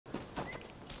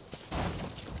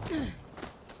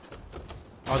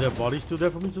Are there bodies still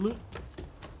there for me to loot?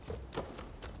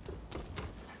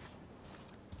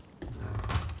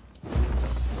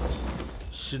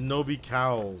 Shinobi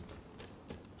cowl.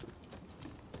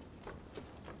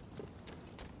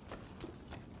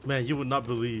 Man, you would not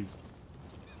believe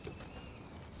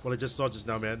what I just saw just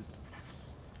now, man.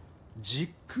 じっ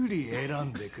くり選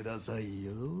んでください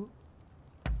よ。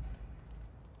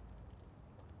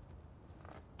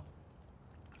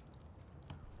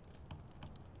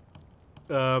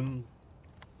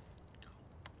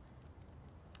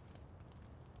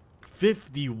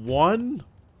51?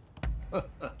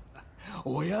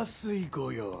 お安い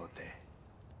ご用で。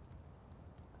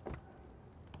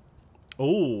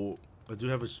Oh, I do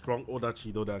have a strong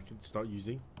odachi though that I can start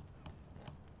using.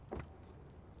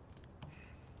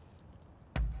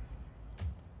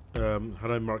 How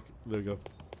do I mark? There we go.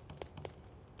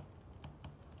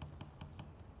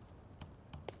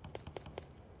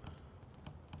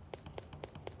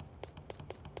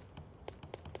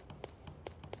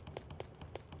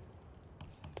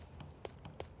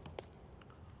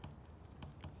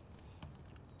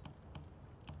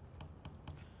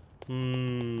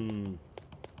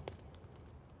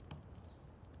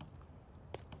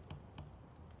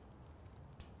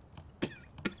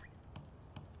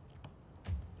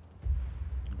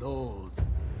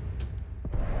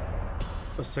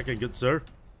 A second, good sir.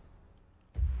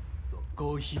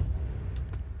 Coffee.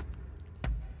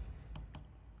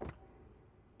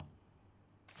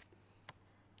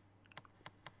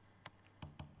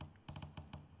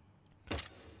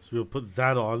 So we'll put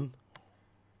that on.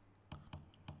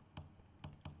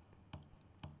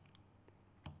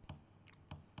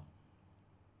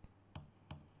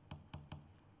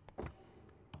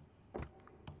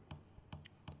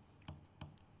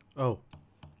 Oh.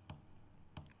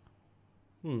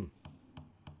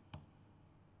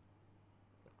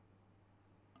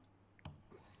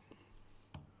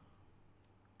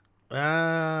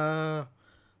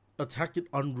 Attack an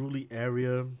unruly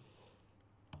area.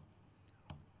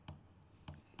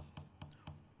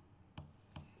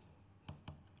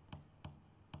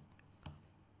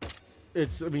 I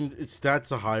mean, its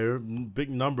stats are higher. Big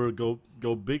number, go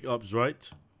big ups, right?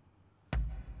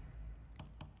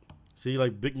 See,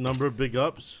 like big number, big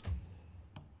ups.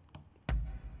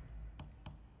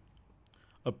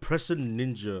 Oppressor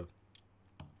Ninja.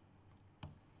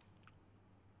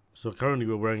 So currently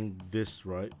we're wearing this,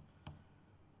 right?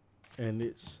 And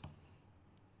it's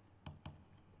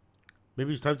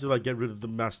maybe it's time to like get rid of the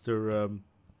master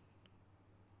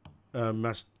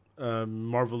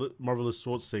marvelous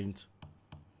sword saint.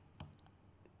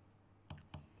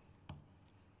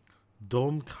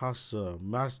 Dome Casa,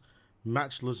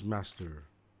 matchless master.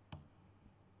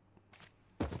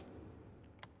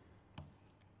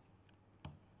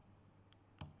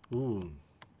 Ooh.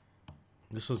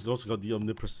 This one's also got the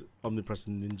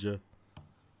omnipresent ninja.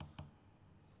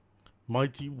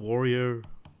 Mighty warrior.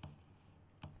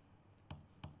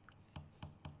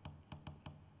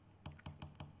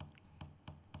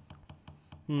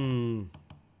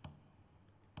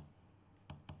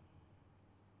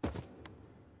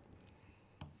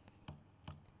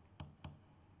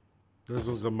 This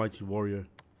one's got mighty warrior.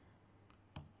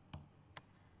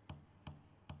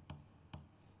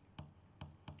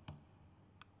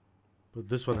 But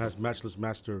this one has matchless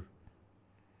master.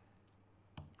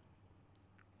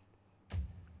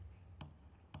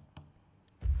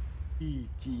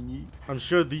 I'm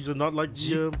sure these are not like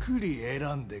the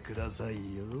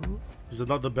these are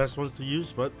not the best ones to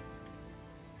use, but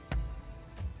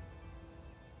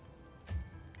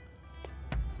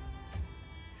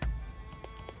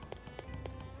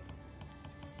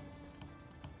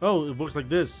oh, it works like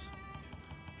this.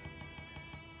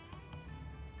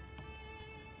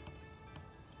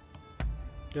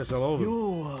 Yes, all of them.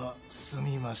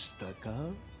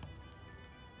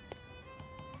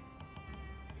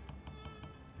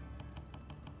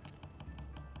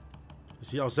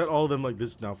 See, I'll set all of them like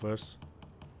this now first.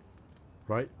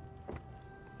 Right?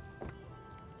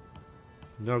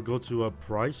 Now go to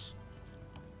price.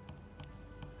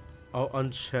 I'll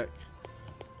uncheck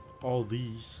all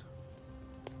these.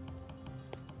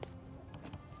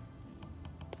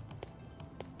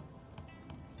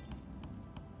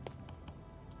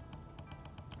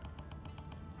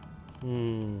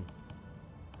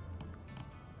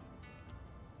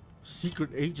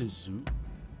 Secret agent suit.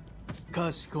 か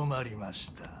しこまりまし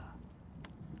た。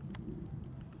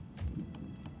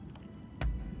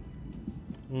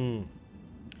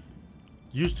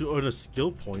Used to earn a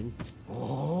skill point.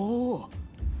 Oh,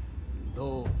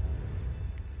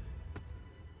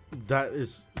 that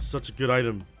is such a good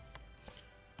item.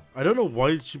 I don't know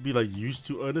why it should be like used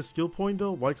to earn a skill point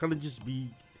though. Why can't it just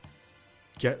be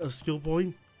get a skill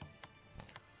point?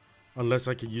 Unless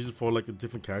I can use it for like a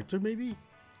different character maybe?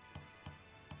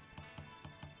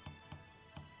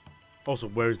 Also,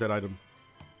 where is that item?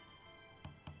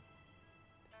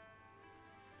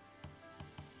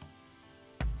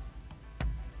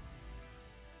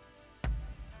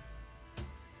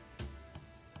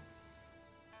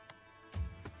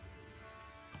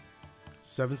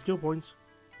 Seven skill points.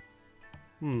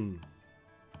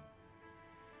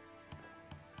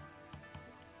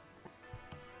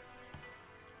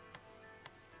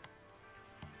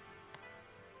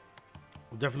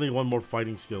 Definitely want more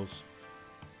fighting skills.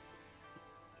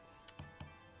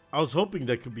 I was hoping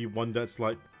there could be one that's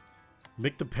like,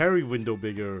 make the parry window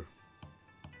bigger.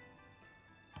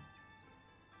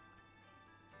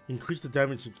 Increase the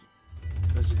damage.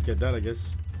 Let's just get that, I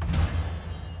guess.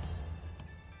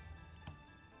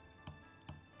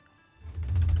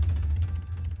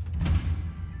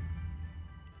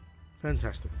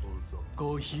 Fantastic.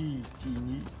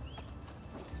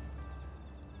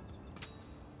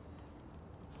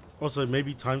 Also,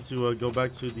 maybe time to go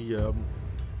back to the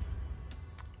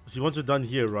see, once we're done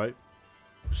here, right,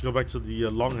 we should go back to the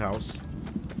longhouse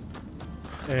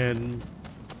and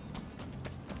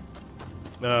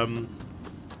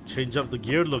change up the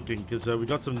gear looking, because we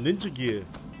got some ninja gear.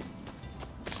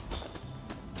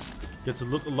 Gets to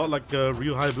look a lot like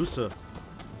Ryu Hayabusa.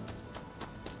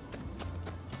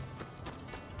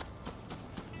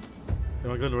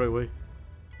 Am I going the right way?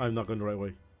 I'm not going the right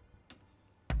way.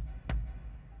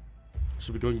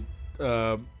 Should be going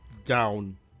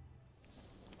down.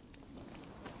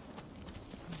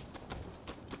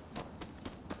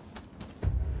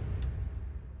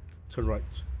 Turn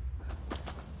right.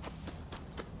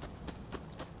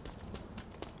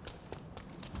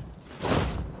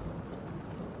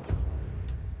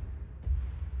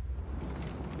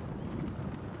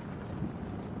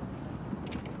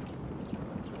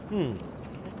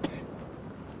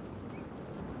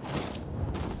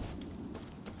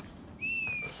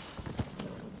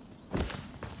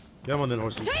 Come on then,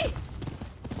 horsey. Hey!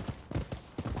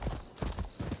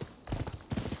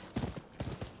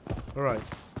 Alright.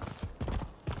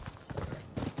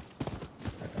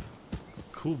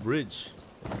 Cool bridge.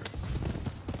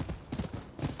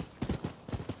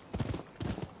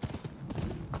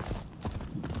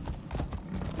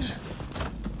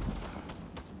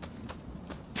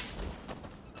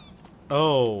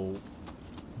 Oh.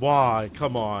 Why?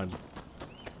 Come on.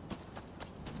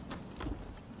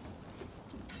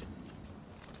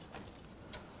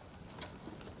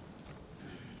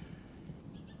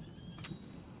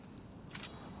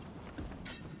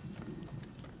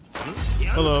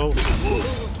 Hello.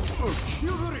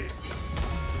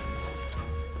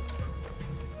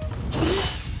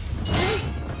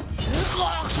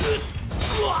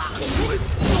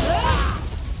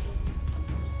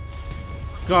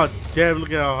 God damn,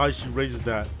 look at how high she raises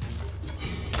that.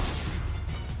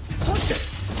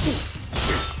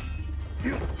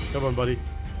 Come on, buddy.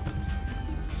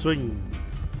 Swing.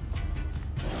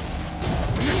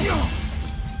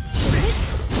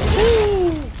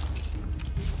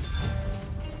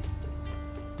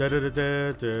 Da da da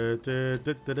da da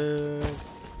da da da.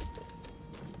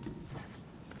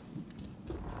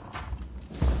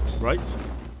 Right.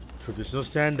 Traditional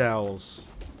sandals.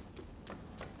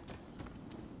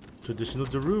 Traditional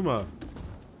Daruma.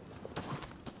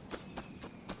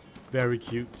 Very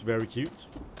cute, very cute.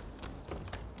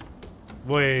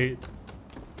 Wait.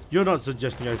 You're not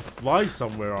suggesting I fly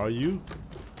somewhere, are you?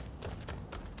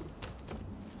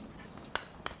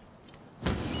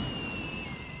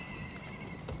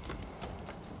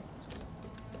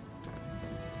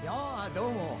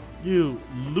 You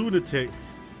lunatic.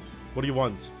 What do you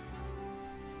want?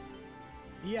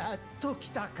 やっと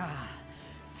来たか。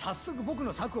早速僕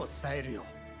の策を伝えるよ。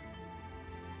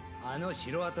あの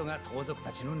城跡が盗賊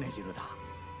たちの根城だ。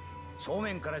正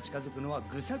面から近づくのは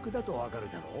愚策だとわかる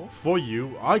だろう。For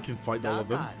you, I can fight all of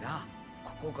them. だから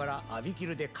ここからアビキ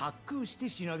ルで滑空して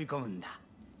忍び込むんだ。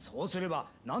そうすれば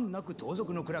難なく盗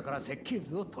賊の蔵から設計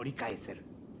図を取り返せる。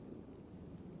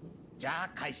じゃ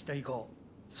あ開始といこう。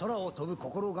空を飛ぶ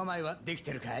心構えはでき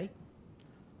てるかい？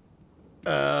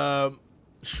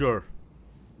 Sure.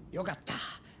 よかった。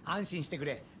安心してく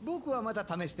れ。僕はまだ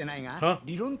試してないが、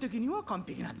理論的には完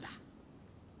璧なんだ。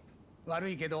悪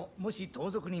いけど、もし盗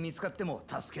賊に見つかっても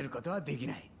助けることはでき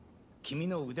ない。君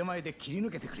の腕前で切り抜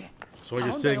けてくれ。So what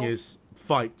you're saying is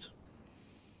fight.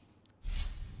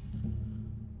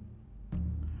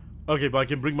 Okay, but I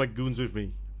can bring my goons with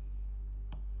me.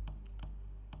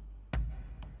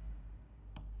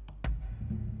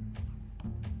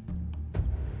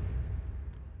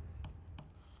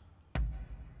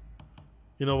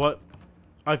 You know what?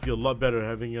 I feel a lot better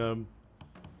having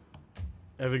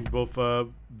both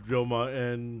Roma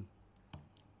and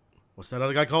what's that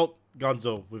other guy called?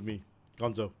 Gonzo with me.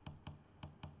 Gonzo.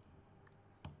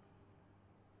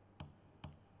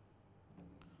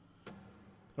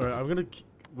 Alright, I'm gonna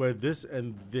wear this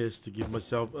and this to give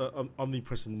myself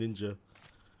omnipresent ninja.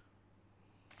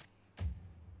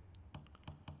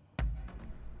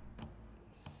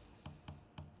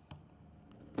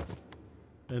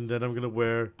 And then I'm gonna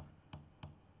wear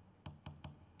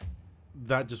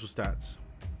that just for stats.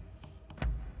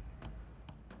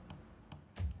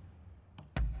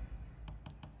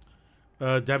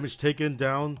 Damage taken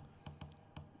down.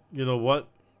 You know what?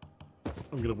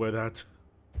 I'm gonna wear that.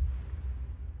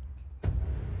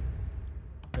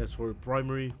 As for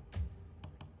primary,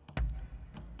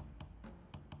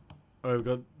 I've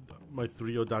got my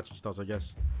 3 Odachi styles, I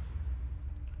guess.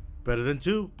 Better than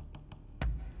 2.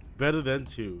 Better than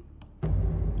 2.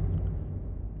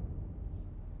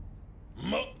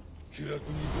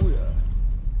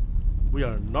 We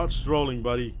are not strolling,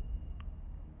 buddy.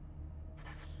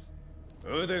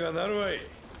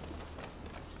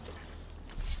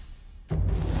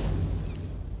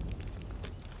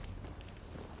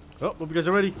 Oh, hope you guys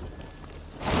are ready.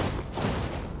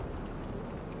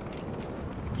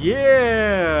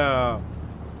 Yeah!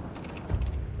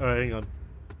 Alright, hang on.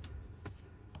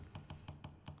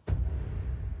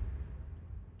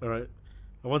 Alright.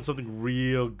 I want something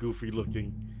real goofy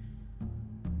looking.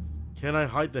 Can I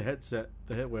hide the headset?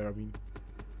 The headwear, I mean.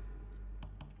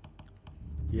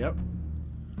 Yep.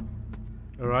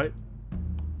 Alright.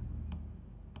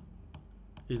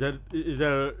 Is there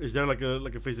like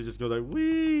a face that just goes like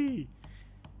wee?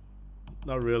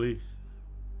 Not really.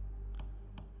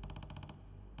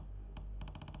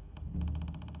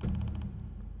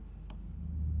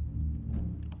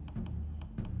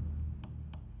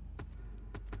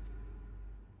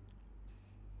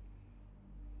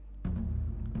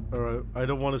 Alright, I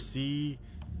don't want to see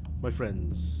my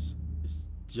friends. It's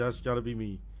just gotta be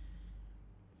me.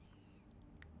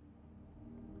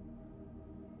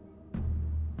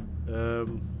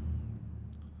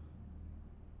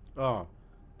 Oh,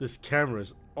 this camera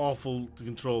is awful to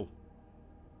control.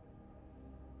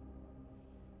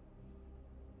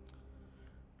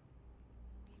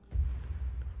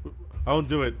 I won't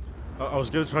do it. I was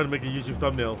gonna try to make a YouTube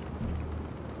thumbnail.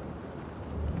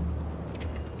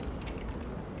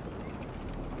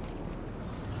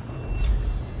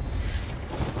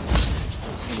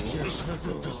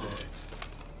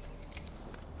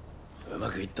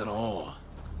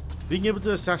 Being able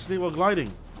to assassinate while gliding.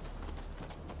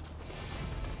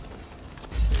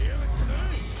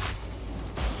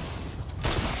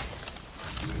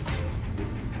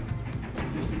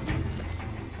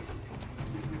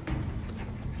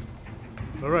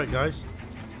 Alright guys,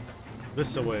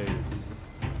 this away.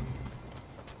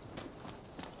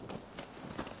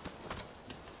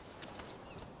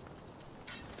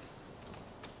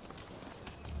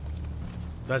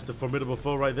 That's the formidable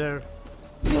foe right there.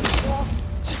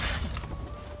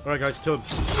 Alright guys, kill him.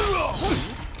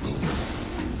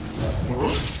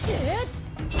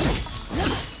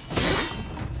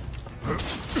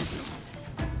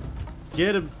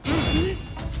 Get him.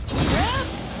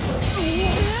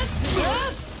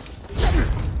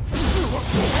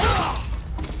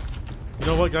 You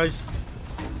know what, guys?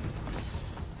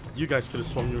 You guys could have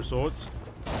swung your swords.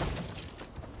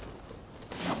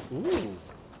 Ooh.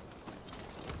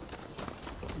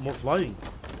 More flying.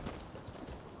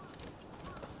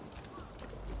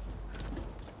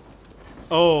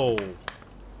 Oh.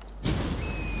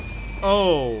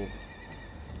 Oh.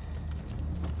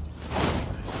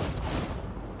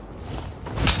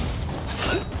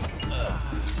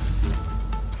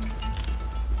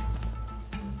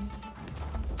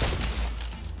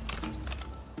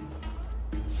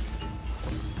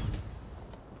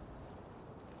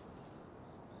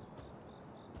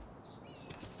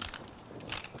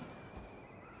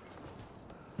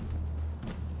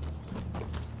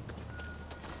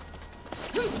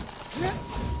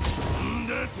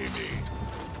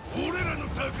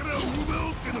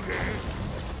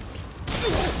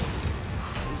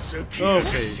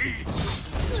 Okay. He's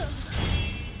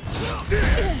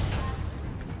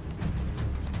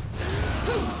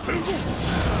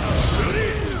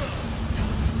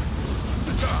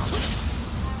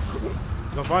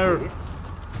on fire.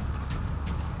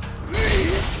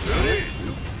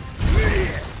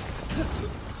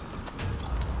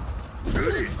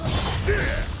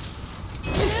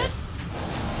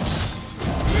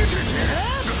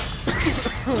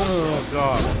 Oh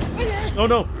god. Oh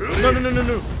no.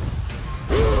 No.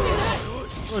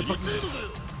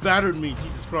 Oh, battered me,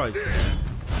 Jesus Christ.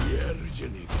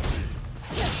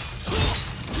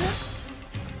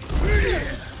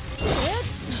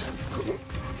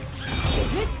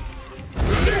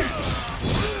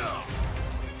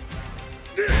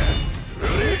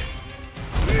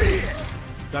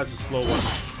 That's a slow one.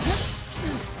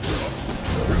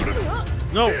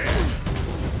 No!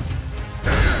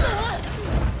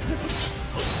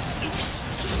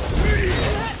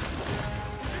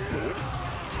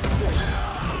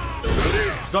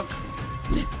 Stuck.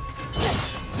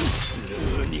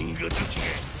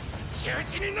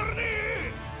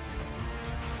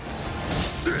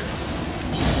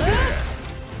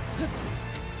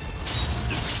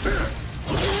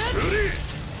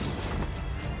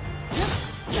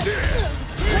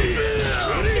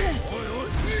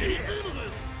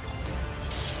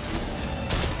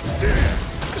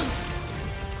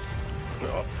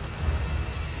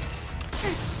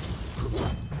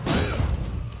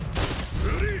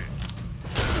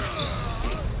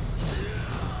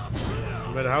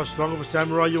 No matter how strong of a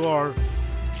samurai you are,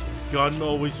 gun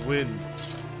always win.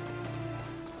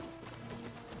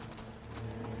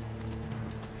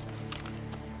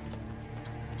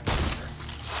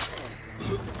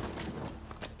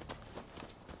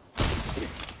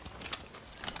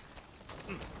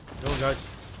 Go on, guys.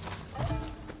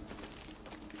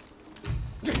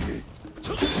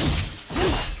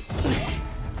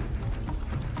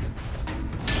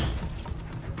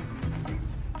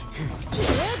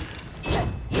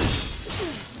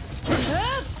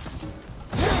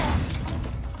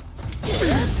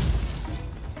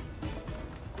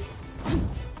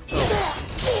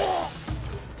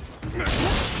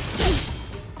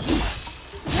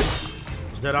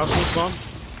 Is that outpost bomb?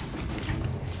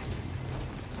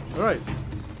 Alright.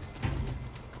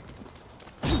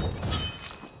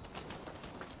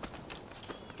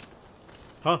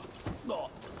 Huh?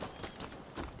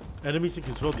 Enemies can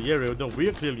control the area. No, we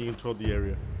are clearly in control the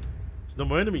area. There's no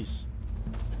more enemies.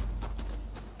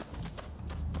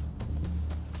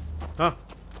 Huh?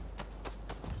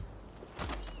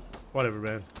 Whatever,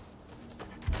 man.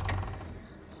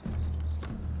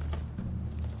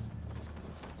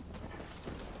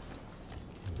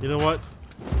 You know what?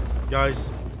 Guys,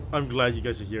 I'm glad you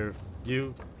guys are here.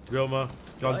 You, Ryoma,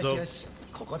 Gonzo.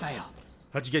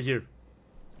 How'd you get here?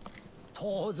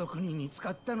 盗賊に見つ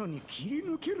かったのに切り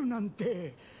抜けるなん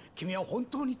て君は本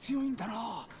当に強いんだ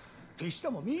な。手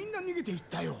下もみんな逃げていっ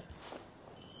たよ。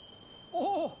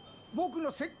おお、僕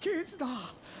の設計図だ。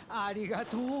ありが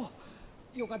と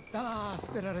う。よかった、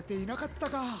捨てられていなかった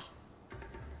か。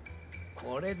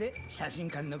これで写真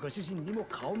館のご主人にも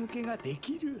顔向けがで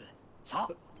きる。さ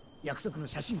あ、約束の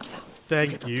写真機だ。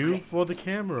Thank you for the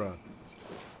camera.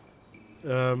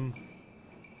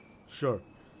 Sure.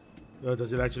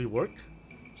 Does it actually work?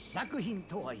 試作品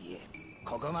とはいえ、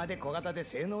ここまで小型で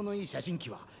性能のいい写真機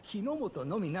は日の本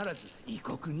のみならず異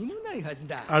国にもないはず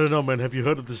だ。I don't know, man. Have you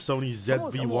heard of the Sony ZV-1? そ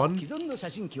もそも既存の写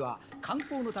真機は観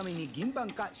光のために銀版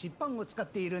か湿版を使っ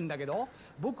ているんだけど、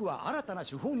僕は新たな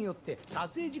手法によって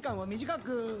撮影時間を短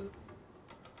く。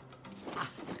あ、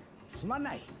すま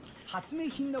ない。発明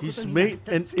品のことになっ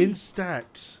た。He's made an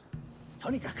Instax. と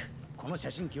にかくこの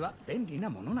写真機は便利な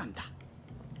ものなんだ。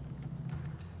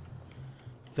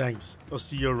Thanks. I'll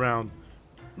see you around.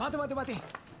 待て待て待て。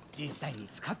実際に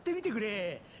使ってみてく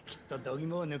れ。きっと度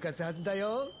肝を抜かすはずだ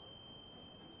よ。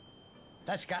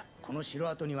確かこの城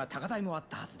跡には高台もあっ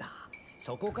たはずだ。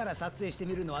そこから撮影して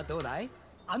みるのはどうだい？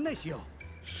案内しよ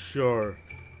う。Sure.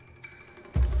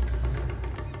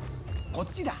 こ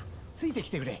っちだ。ついてき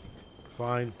てくれ。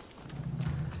Fine.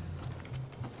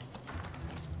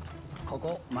 こ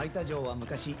こマイタ城は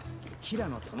昔吉良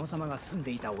の殿様が住ん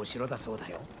でいたお城だそうだ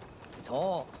よ。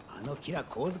そう、あの吉良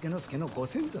上野介のご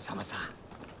先祖様さ。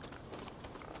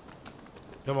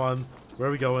Come on. Where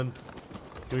are we going?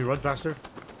 Can we run faster?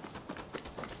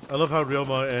 I love how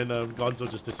Ryoma and Gonzo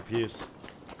just disappears.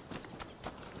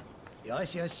 よ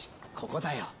しよし、ここ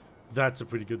だよ。That's a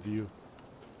pretty good view.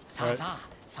 さあさあ、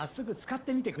早速使っ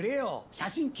てみてくれよ、写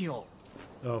真機を。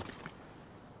Oh.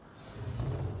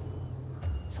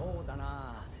 そうだ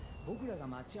な、僕らが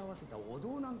待ち合わせたお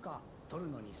堂なんか撮る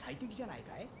のに最適じゃない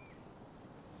かい？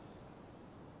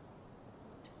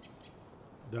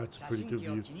 That's a pretty good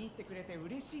view.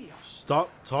 Stop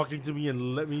talking to me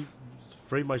and let me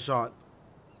frame my shot.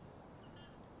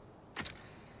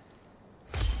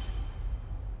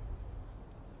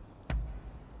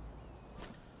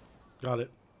 Got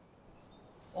it.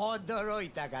 驚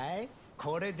いたかい？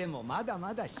これでもまだ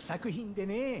まだ試作品で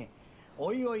ね。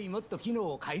おいおいもっと機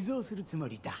能を改造するつも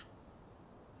りだ。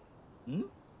ん？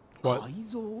改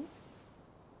造？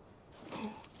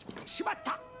しまっ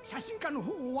た。写真館の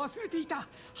方を忘れていた。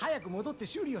早く戻って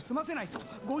修理を済ませないと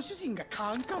ご主人が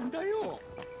カンカンだよ。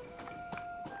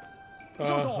そう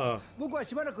そう、僕は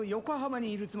しばらく横浜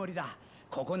にいるつもりだ。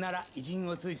ここなら偉人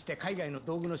を通じて海外の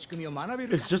道具の仕組みを学べる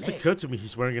からね。It's just occurred to me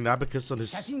he's wearing an abacus on his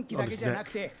写真機だけじゃな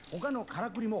くて他のから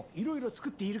くりもいろいろ作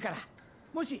っているから、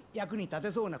もし役に立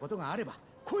てそうなことがあれば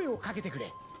声をかけてく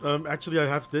れ。Actually, I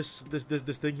have this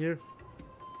thing here.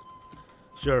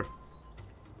 Sure.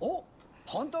 お、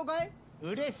本当かい？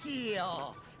嬉しい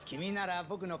よ。君なら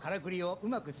僕のからくりをう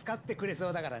まく使ってくれそ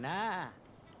うだからな。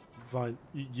Fine.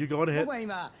 You go on ahead. 僕は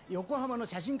今横浜の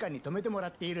写真館に泊めてもら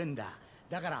っているんだ。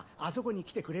だからあそこに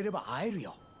来てくれれば会える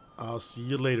よ。I'll see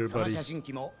you later, その buddy. 写真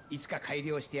機もいつか改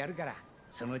良してやるから、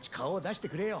そのうち顔を出して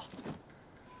くれよ。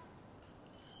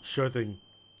Sure thing.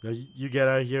 Now you get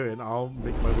out of here and I'll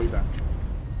make my way back.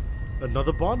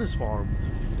 Another bond is farmed.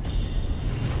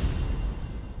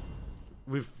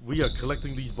 We are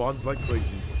collecting these bonds like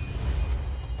crazy.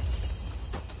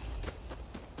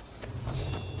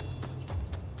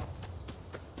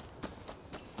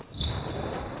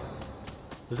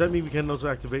 Does that mean we can also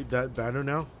activate that banner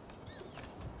now?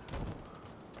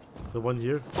 The one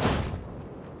here?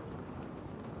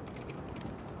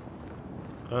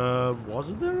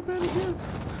 Wasn't there a banner here?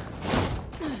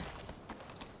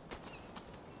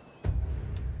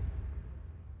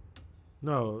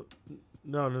 No.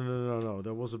 No.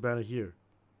 There was a banner here.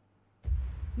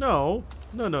 No.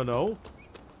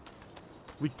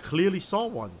 We clearly saw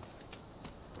one.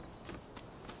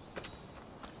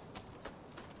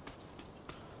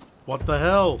 What the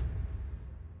hell?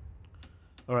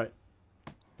 Alright.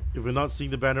 If we're not seeing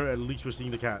the banner, at least we're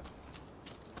seeing the cat.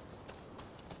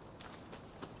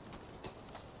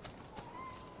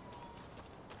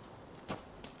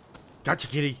 Gotcha,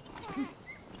 kitty.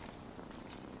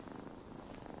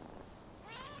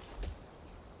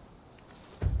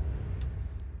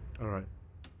 Alright.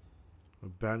 A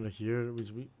banner here,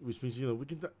 which means, you know, we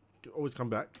can always come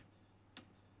back.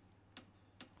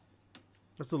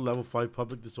 That's the level 5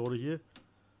 public disorder here.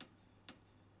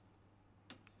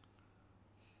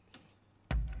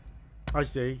 I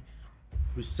say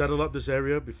we settle up this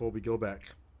area before we go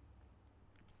back.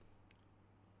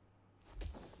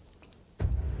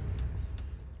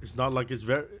 It's not like it's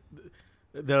very...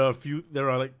 There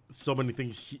are like so many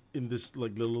things in this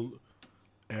like little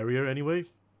area anyway.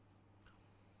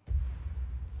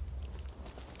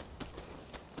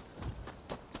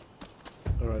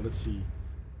 Alright, let's see.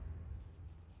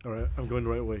 Alright, I'm going the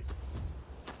right way.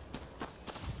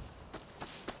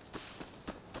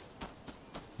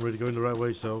 I'm already going the right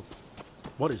way, so...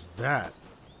 What is that?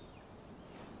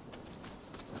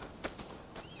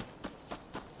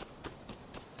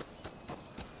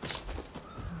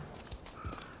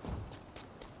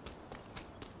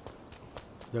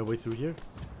 Is there a way through here?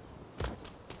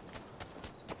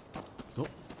 Nope.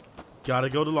 Gotta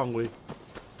go the long way.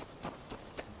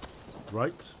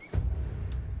 Right?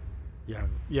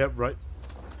 Yeah, right.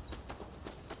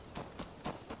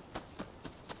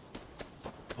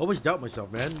 Always doubt myself,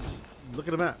 man. Just look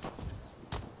at the map.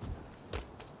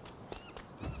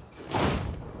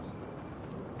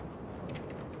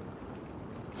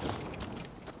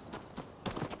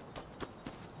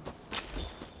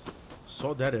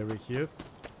 Saw that area here.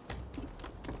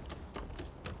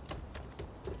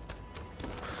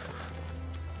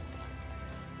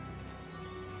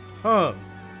 Huh.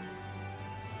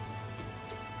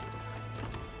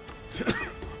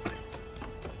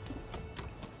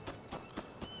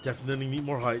 Definitely need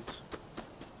more height.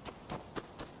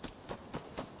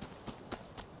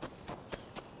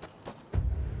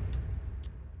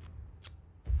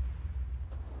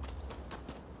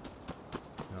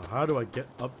 Now, how do I get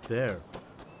up there?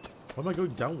 Why am I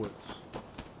going downwards?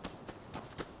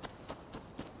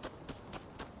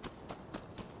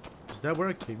 Is that where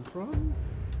I came from?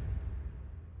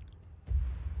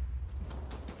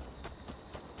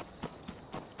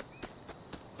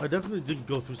 I definitely didn't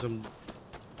go through some...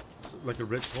 like a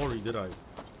red quarry, did I?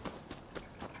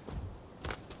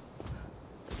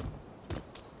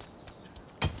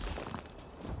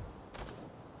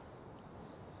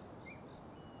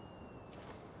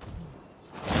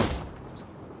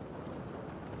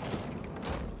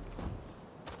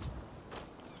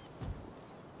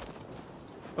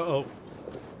 Uh-oh.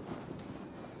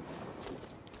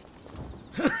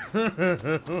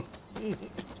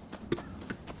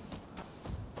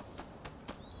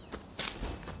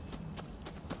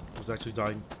 I was actually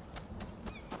dying.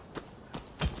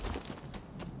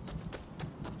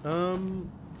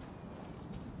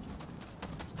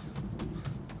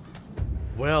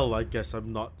 Well, I guess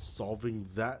I'm not solving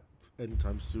that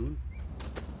anytime soon.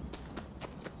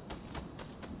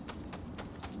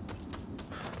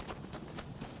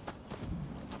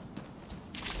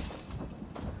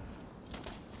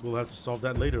 We'll have to solve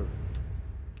that later.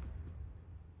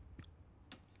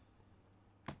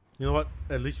 You know what?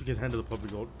 At least we can handle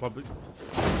the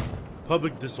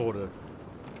public disorder.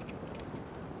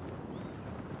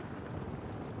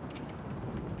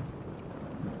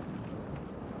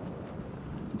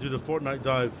 Do the Fortnite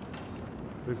dive.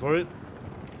 Wait for it.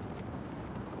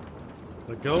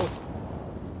 Let go.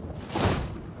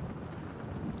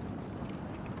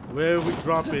 Where are we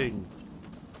dropping?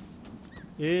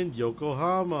 In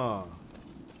Yokohama.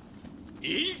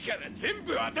 いいから全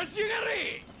部渡しやが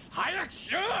れ。早く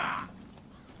しろ。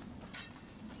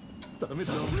ダメ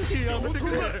だろ。やめてく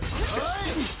れ。はい。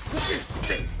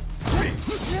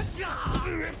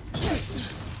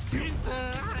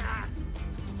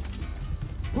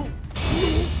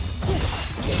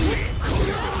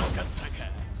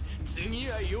次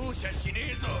は容赦し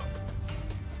ねえぞ。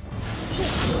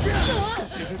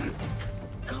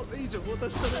これ以上渡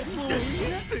したらもう生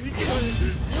きていけない。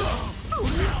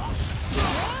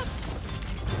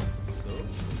そう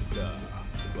か。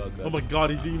Oh my god,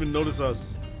 he didn't even notice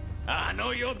us. あ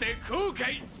の世で後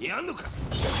悔やんのか。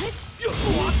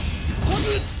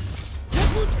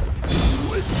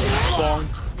Bonk.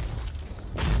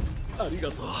 ありが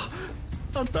とう。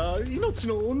あんた命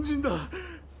の恩人だ。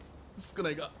少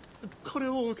ないがこれ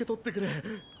を受け取ってくれ。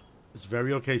It's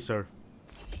very okay, sir.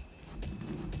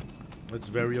 It's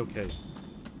very okay.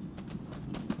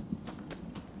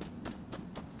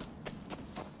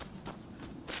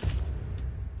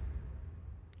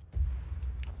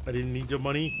 I didn't need your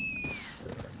money.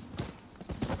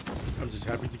 I'm just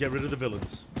happy to get rid of the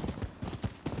villains.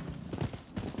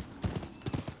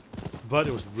 But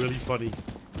it was really funny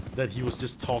that he was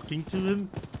just talking to him,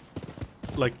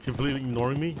 like completely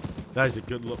ignoring me. That is a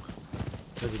good look.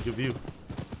 That's a good view.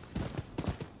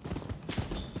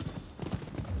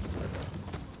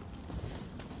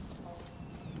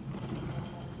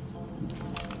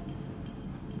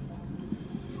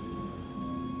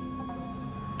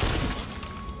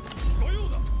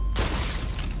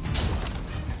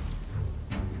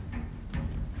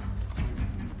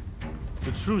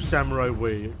 The true samurai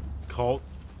way, called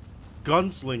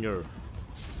gunslinger.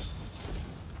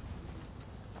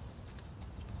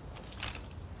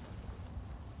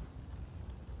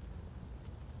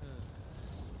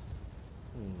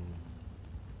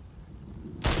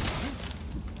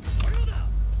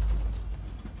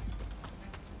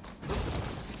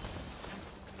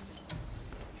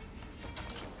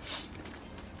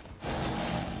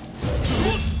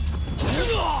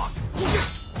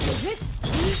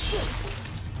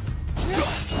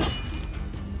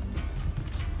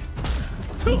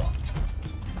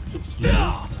 Excuse me.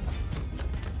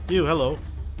 You, hello.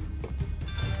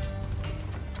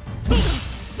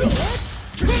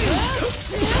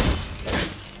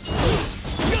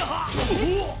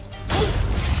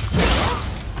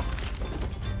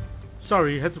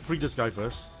 Sorry, had to free this guy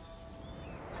first.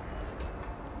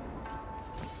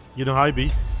 You know how I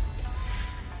be.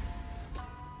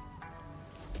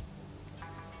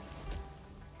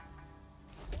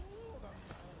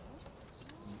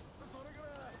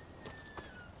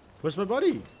 Where's my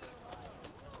buddy?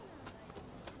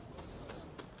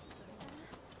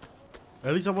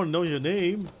 At least I want to know your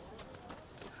name.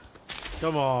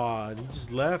 Come on, he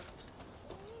just left.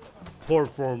 Poor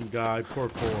form, guy. Poor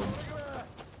form.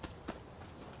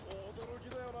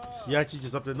 He actually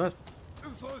just up and left.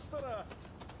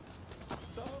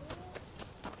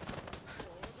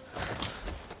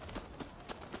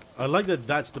 I like that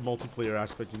that's the multiplayer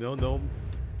aspect, you know?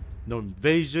 No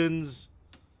invasions.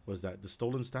 What's that? The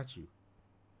stolen statue.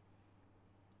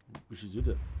 We should do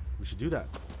that. We should do that.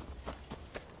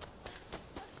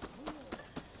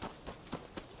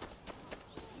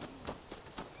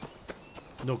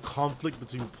 No conflict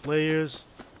between players.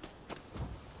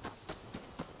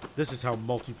 This is how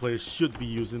multiplayer should be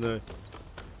used in a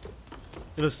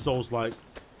Souls-like.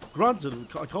 Granted,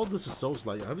 I call this a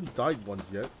Souls-like. I haven't died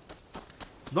once yet.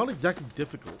 It's not exactly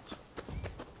difficult.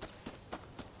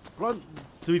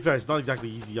 To be fair, it's not exactly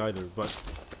easy either, but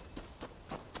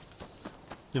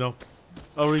you know,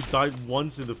 I already died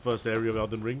once in the first area of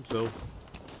Elden Ring, so.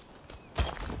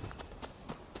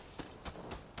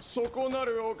 そこな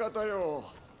るお方よ。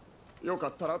よか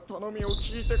ったら頼みを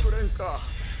聞いてくれんか。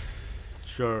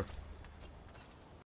Sure.